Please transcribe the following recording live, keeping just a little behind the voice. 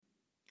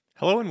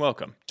Hello and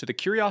welcome to the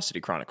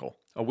Curiosity Chronicle,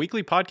 a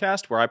weekly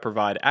podcast where I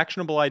provide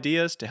actionable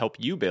ideas to help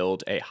you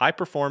build a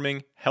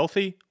high-performing,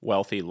 healthy,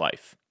 wealthy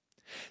life.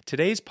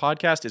 Today's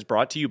podcast is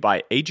brought to you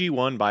by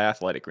AG1 by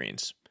Athletic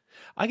Greens.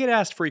 I get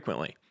asked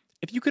frequently,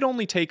 if you could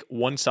only take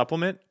one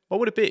supplement, what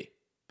would it be?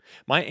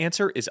 My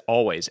answer is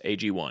always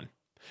AG1.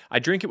 I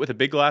drink it with a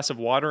big glass of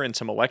water and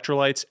some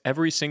electrolytes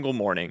every single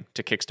morning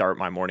to kickstart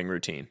my morning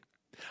routine.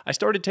 I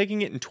started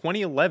taking it in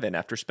 2011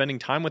 after spending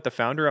time with the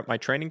founder at my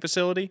training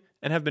facility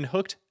and have been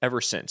hooked ever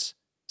since.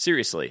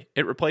 Seriously,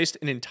 it replaced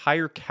an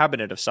entire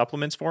cabinet of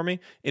supplements for me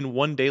in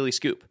one daily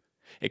scoop.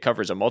 It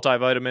covers a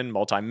multivitamin,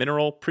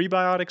 multimineral,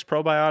 prebiotics,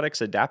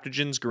 probiotics,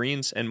 adaptogens,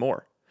 greens, and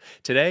more.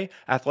 Today,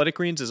 Athletic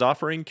Greens is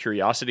offering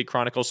Curiosity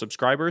Chronicle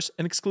subscribers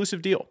an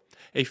exclusive deal,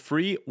 a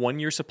free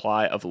 1-year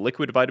supply of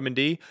liquid vitamin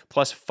D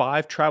plus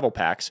 5 travel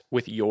packs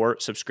with your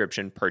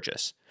subscription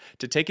purchase.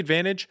 To take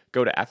advantage,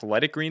 go to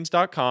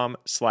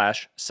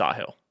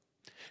athleticgreens.com/Sahil.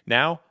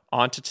 Now,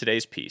 on to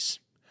today's piece,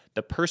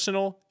 the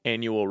Personal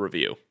Annual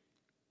Review.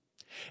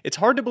 It's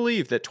hard to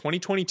believe that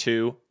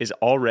 2022 is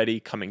already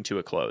coming to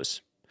a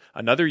close.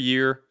 Another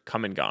year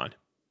come and gone.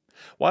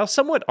 While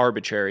somewhat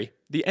arbitrary,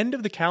 the end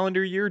of the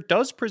calendar year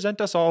does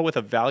present us all with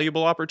a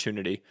valuable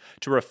opportunity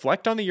to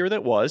reflect on the year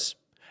that was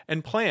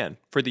and plan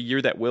for the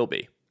year that will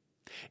be.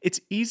 It's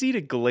easy to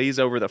glaze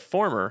over the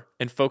former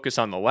and focus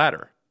on the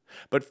latter,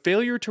 but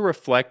failure to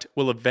reflect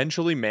will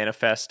eventually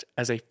manifest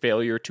as a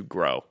failure to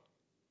grow.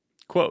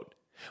 Quote,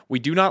 "We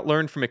do not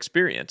learn from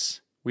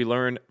experience, we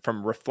learn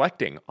from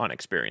reflecting on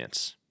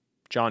experience."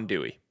 John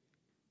Dewey.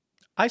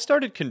 I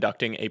started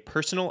conducting a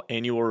personal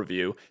annual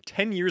review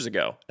 10 years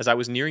ago as I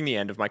was nearing the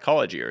end of my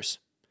college years.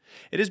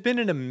 It has been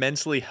an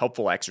immensely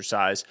helpful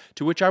exercise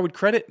to which I would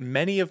credit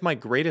many of my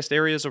greatest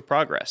areas of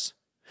progress.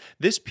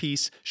 This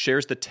piece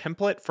shares the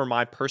template for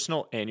my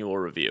personal annual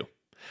review.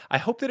 I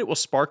hope that it will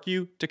spark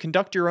you to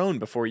conduct your own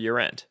before year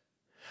end.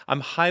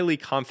 I'm highly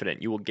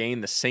confident you will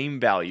gain the same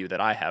value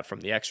that I have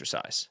from the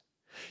exercise.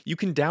 You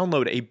can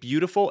download a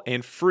beautiful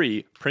and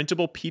free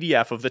printable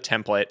PDF of the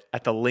template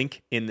at the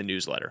link in the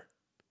newsletter.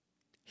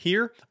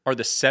 Here are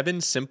the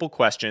 7 simple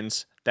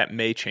questions that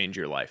may change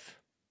your life.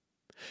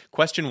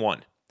 Question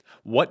 1.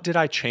 What did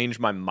I change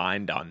my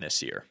mind on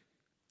this year?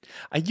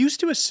 I used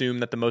to assume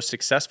that the most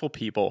successful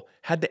people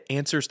had the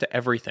answers to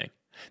everything,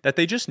 that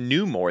they just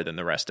knew more than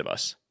the rest of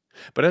us.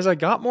 But as I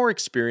got more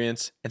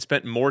experience and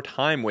spent more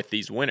time with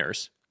these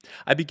winners,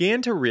 I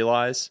began to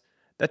realize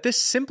that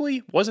this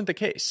simply wasn't the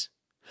case.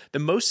 The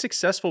most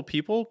successful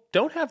people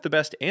don't have the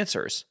best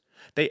answers.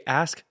 They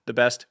ask the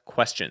best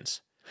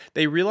questions.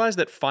 They realize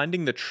that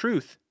finding the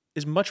truth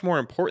is much more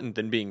important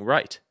than being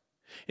right.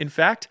 In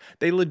fact,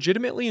 they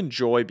legitimately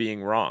enjoy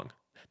being wrong.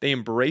 They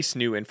embrace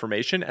new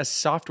information as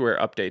software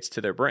updates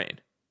to their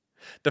brain.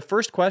 The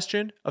first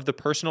question of the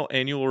personal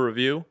annual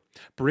review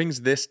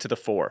brings this to the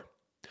fore.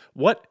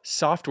 What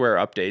software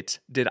updates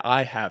did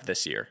I have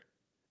this year?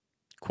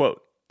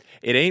 Quote,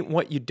 "It ain't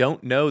what you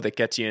don't know that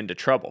gets you into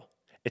trouble.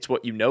 It's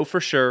what you know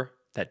for sure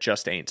that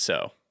just ain't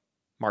so."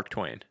 Mark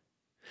Twain.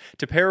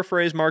 To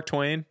paraphrase Mark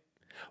Twain,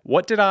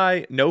 what did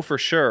I know for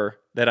sure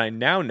that I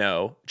now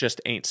know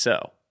just ain't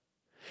so?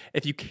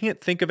 If you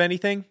can't think of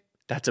anything,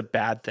 that's a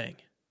bad thing.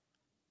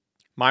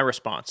 My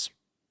response.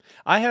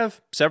 I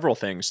have several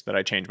things that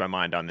I changed my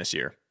mind on this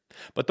year,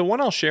 but the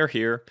one I'll share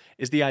here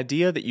is the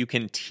idea that you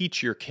can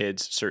teach your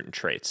kids certain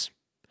traits.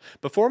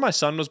 Before my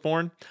son was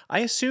born, I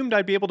assumed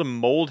I'd be able to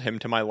mold him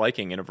to my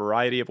liking in a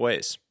variety of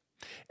ways.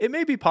 It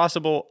may be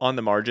possible on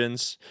the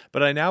margins,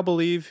 but I now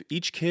believe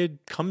each kid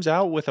comes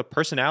out with a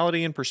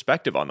personality and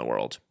perspective on the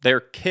world, their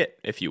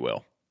kit, if you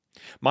will.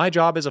 My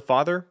job as a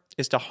father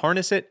is to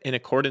harness it in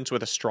accordance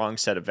with a strong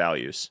set of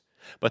values,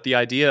 but the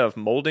idea of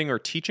molding or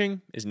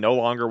teaching is no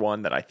longer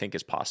one that I think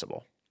is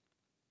possible.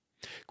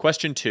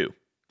 Question 2.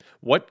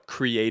 What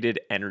created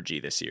energy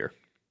this year?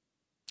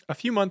 A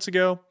few months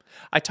ago,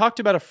 I talked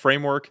about a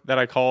framework that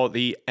I call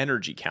the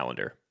energy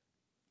calendar.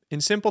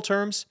 In simple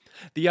terms,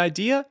 the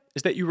idea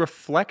is that you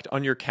reflect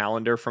on your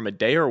calendar from a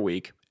day or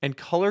week and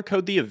color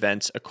code the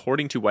events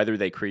according to whether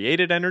they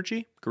created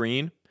energy,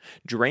 green,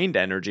 drained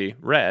energy,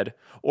 red,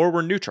 or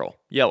were neutral,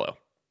 yellow.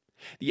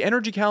 The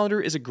energy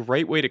calendar is a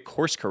great way to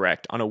course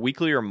correct on a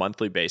weekly or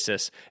monthly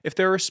basis if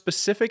there are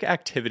specific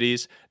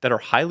activities that are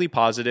highly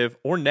positive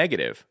or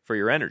negative for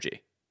your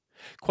energy.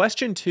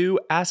 Question 2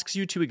 asks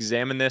you to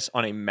examine this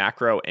on a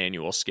macro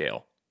annual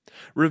scale.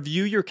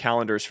 Review your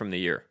calendars from the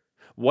year.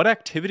 What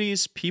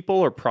activities, people,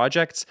 or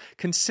projects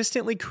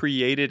consistently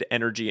created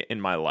energy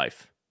in my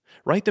life?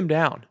 Write them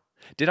down.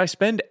 Did I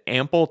spend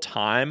ample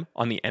time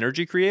on the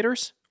energy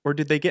creators, or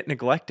did they get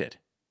neglected?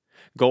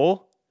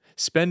 Goal: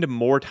 spend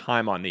more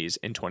time on these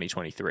in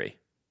 2023.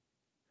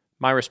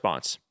 My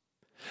response.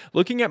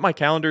 Looking at my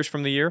calendars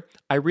from the year,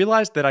 I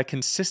realized that I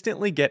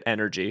consistently get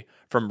energy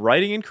from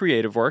writing and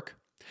creative work,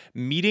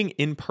 meeting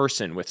in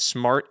person with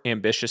smart,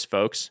 ambitious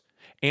folks,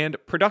 and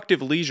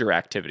productive leisure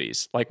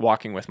activities like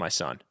walking with my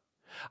son.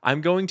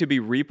 I'm going to be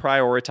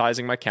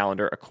reprioritizing my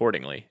calendar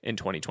accordingly in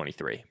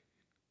 2023.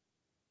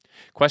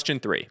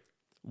 Question 3.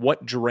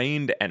 What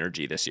drained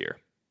energy this year?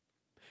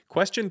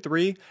 Question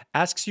 3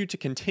 asks you to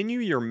continue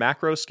your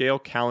macro scale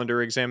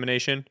calendar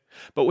examination,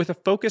 but with a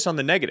focus on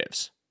the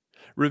negatives.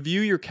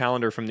 Review your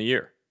calendar from the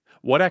year.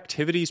 What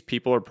activities,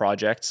 people, or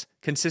projects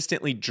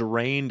consistently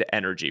drained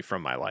energy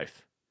from my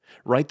life?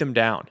 Write them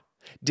down.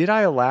 Did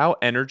I allow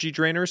energy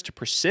drainers to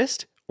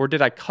persist, or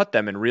did I cut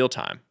them in real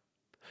time?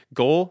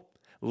 Goal: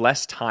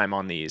 less time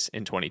on these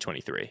in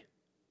 2023.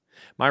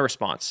 My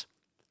response: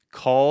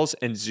 calls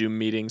and Zoom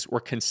meetings were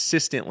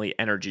consistently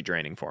energy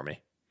draining for me.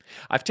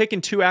 I've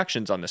taken 2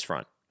 actions on this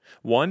front.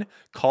 1,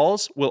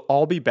 calls will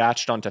all be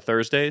batched onto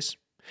Thursdays.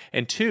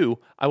 And 2,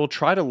 I will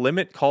try to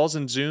limit calls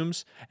and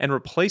Zooms and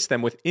replace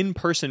them with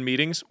in-person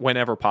meetings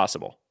whenever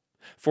possible.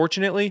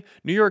 Fortunately,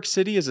 New York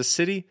City is a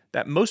city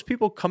that most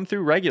people come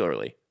through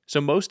regularly, so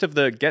most of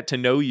the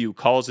get-to-know-you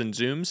calls and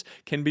Zooms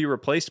can be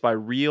replaced by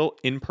real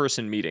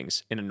in-person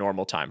meetings in a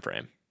normal time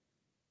frame.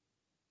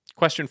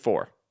 Question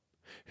 4.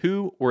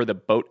 Who were the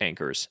boat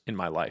anchors in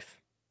my life?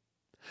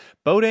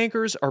 Boat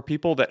anchors are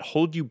people that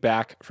hold you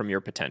back from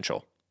your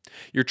potential.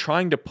 You're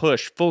trying to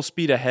push full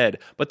speed ahead,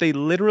 but they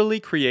literally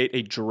create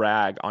a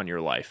drag on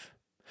your life.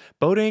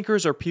 Boat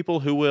anchors are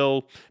people who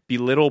will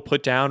belittle,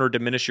 put down, or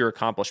diminish your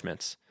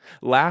accomplishments,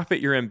 laugh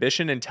at your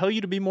ambition and tell you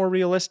to be more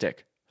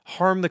realistic,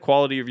 harm the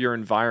quality of your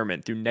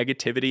environment through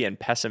negativity and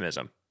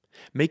pessimism,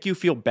 make you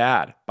feel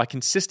bad by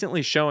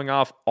consistently showing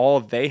off all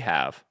they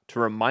have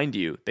to remind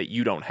you that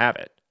you don't have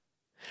it.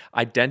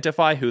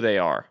 Identify who they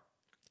are.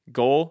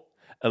 Goal: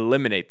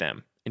 eliminate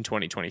them in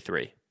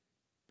 2023.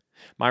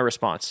 My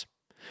response: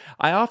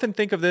 I often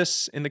think of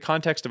this in the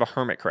context of a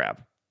hermit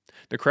crab.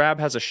 The crab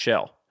has a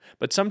shell,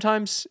 but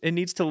sometimes it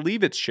needs to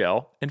leave its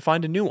shell and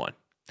find a new one.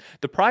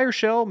 The prior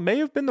shell may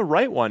have been the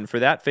right one for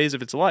that phase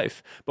of its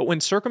life, but when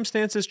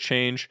circumstances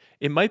change,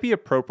 it might be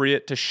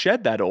appropriate to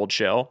shed that old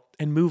shell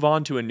and move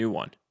on to a new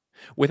one.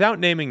 Without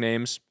naming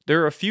names,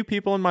 there are a few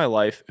people in my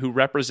life who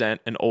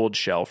represent an old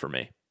shell for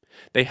me.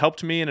 They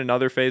helped me in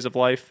another phase of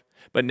life,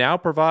 but now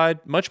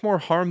provide much more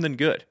harm than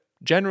good,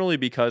 generally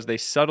because they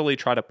subtly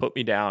try to put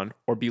me down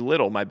or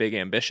belittle my big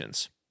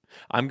ambitions.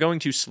 I'm going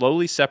to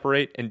slowly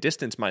separate and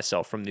distance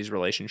myself from these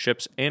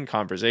relationships and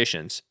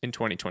conversations in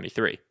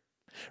 2023.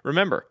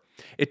 Remember,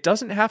 it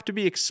doesn't have to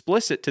be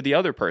explicit to the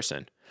other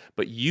person,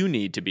 but you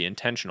need to be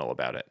intentional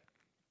about it.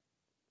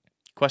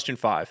 Question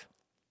 5.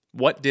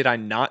 What did I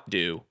not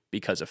do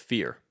because of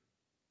fear?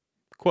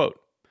 Quote: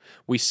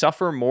 we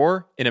suffer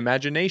more in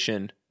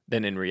imagination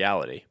than in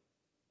reality.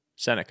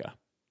 Seneca.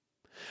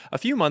 A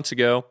few months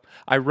ago,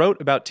 I wrote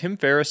about Tim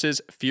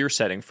Ferriss's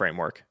fear-setting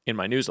framework in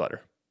my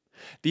newsletter.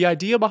 The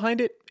idea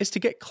behind it is to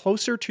get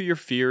closer to your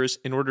fears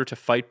in order to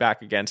fight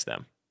back against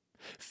them.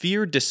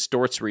 Fear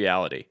distorts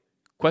reality.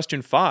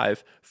 Question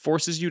 5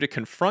 forces you to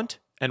confront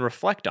and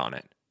reflect on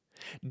it.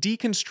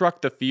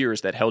 Deconstruct the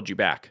fears that held you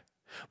back.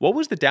 What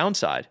was the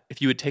downside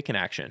if you had taken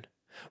action?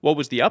 What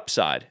was the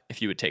upside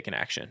if you had taken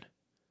action?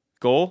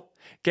 Goal: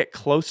 get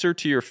closer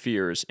to your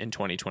fears in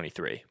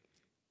 2023.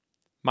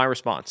 My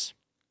response: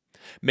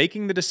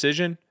 making the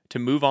decision to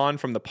move on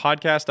from the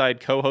podcast I had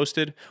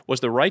co-hosted was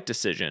the right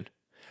decision,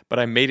 but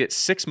I made it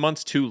 6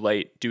 months too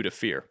late due to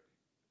fear.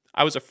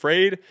 I was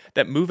afraid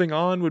that moving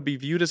on would be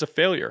viewed as a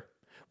failure,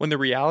 when the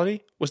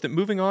reality was that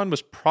moving on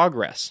was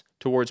progress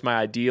towards my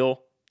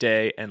ideal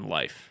day and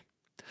life.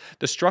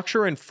 The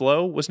structure and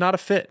flow was not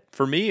a fit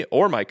for me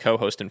or my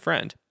co-host and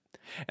friend,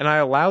 and I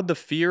allowed the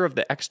fear of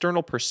the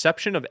external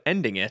perception of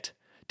ending it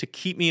to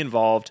keep me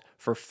involved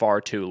for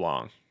far too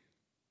long.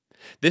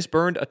 This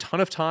burned a ton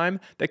of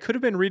time that could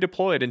have been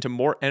redeployed into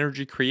more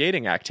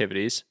energy-creating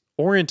activities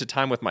or into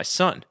time with my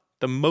son,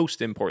 the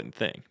most important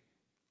thing.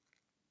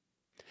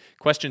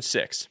 Question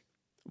 6.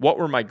 What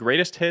were my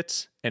greatest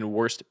hits and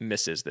worst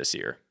misses this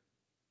year?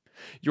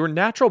 Your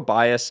natural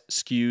bias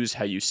skews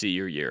how you see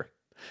your year.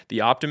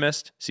 The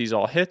optimist sees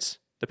all hits,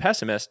 the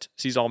pessimist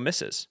sees all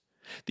misses.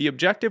 The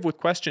objective with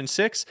question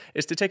 6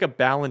 is to take a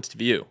balanced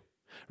view.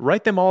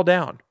 Write them all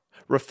down.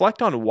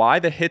 Reflect on why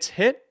the hits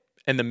hit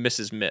and the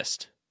misses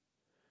missed.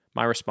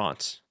 My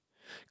response: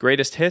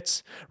 greatest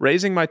hits: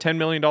 raising my $10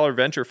 million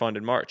venture fund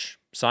in March,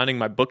 signing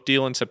my book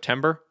deal in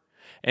September,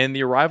 and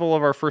the arrival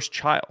of our first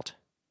child.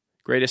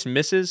 Greatest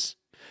misses: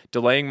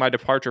 delaying my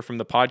departure from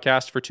the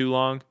podcast for too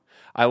long.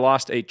 I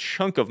lost a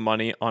chunk of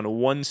money on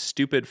one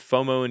stupid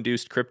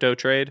FOMO-induced crypto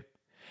trade,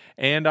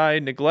 and I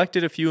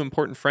neglected a few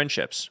important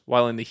friendships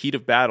while in the heat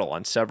of battle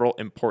on several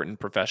important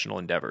professional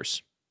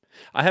endeavors.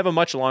 I have a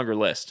much longer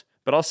list,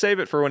 but I'll save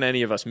it for when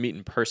any of us meet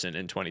in person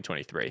in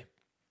 2023.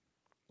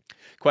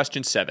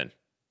 Question 7.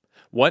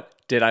 What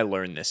did I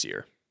learn this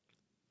year?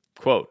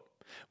 Quote: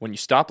 when you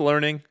stop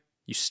learning,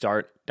 you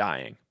start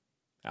dying.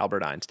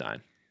 Albert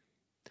Einstein.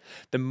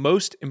 The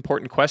most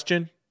important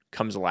question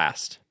comes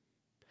last.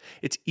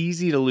 It's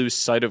easy to lose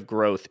sight of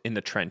growth in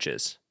the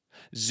trenches.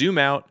 Zoom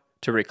out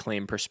to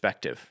reclaim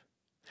perspective.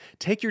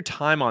 Take your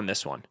time on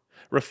this one.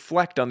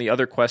 Reflect on the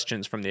other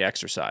questions from the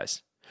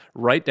exercise.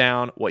 Write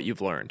down what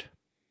you've learned.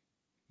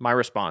 My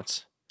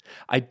response: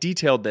 I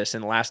detailed this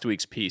in last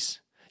week's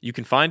piece. You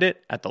can find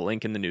it at the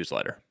link in the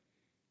newsletter.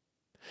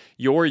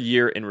 Your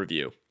year in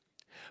review.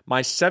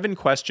 My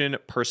 7-question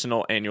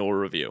personal annual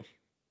review.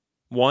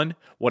 1.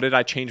 What did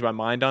I change my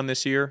mind on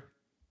this year?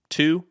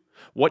 2.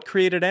 What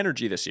created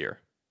energy this year?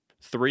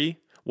 3.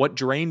 What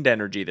drained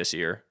energy this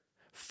year?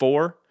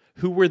 4.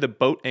 Who were the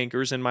boat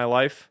anchors in my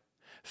life?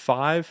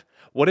 5.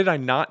 What did I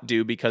not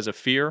do because of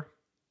fear?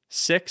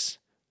 6.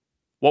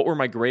 What were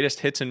my greatest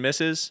hits and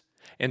misses?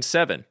 And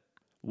 7.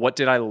 What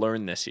did I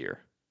learn this year?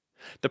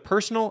 The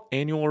personal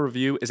annual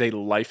review is a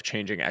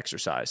life-changing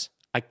exercise.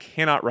 I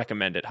cannot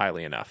recommend it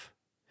highly enough.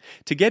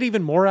 To get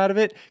even more out of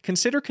it,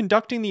 consider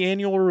conducting the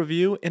annual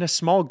review in a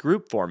small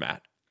group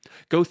format.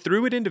 Go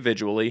through it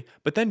individually,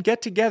 but then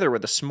get together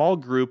with a small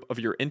group of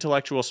your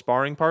intellectual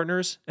sparring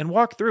partners and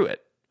walk through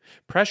it.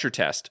 Pressure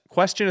test,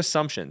 question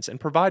assumptions, and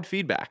provide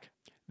feedback.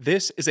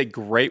 This is a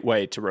great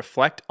way to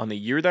reflect on the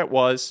year that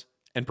was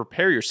and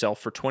prepare yourself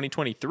for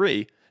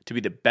 2023 to be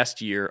the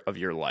best year of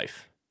your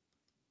life.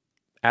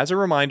 As a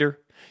reminder,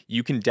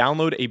 you can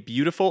download a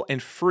beautiful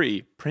and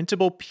free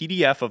printable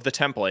PDF of the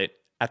template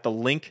at the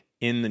link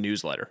in the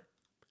newsletter.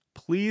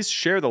 Please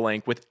share the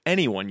link with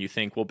anyone you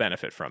think will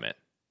benefit from it.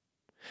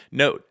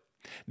 Note,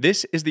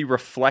 this is the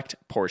reflect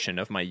portion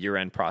of my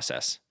year-end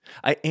process.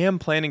 I am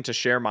planning to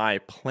share my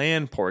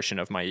plan portion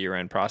of my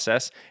year-end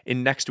process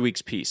in next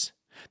week's piece.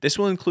 This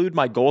will include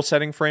my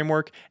goal-setting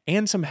framework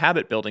and some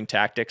habit-building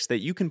tactics that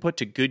you can put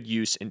to good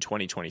use in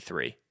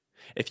 2023.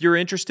 If you're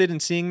interested in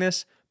seeing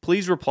this,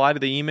 please reply to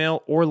the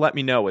email or let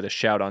me know with a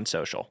shout on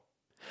social.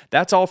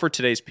 That's all for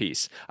today's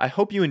piece. I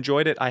hope you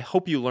enjoyed it, I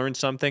hope you learned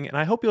something, and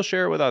I hope you'll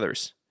share it with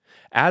others.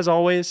 As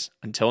always,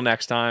 until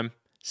next time,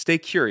 stay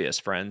curious,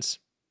 friends.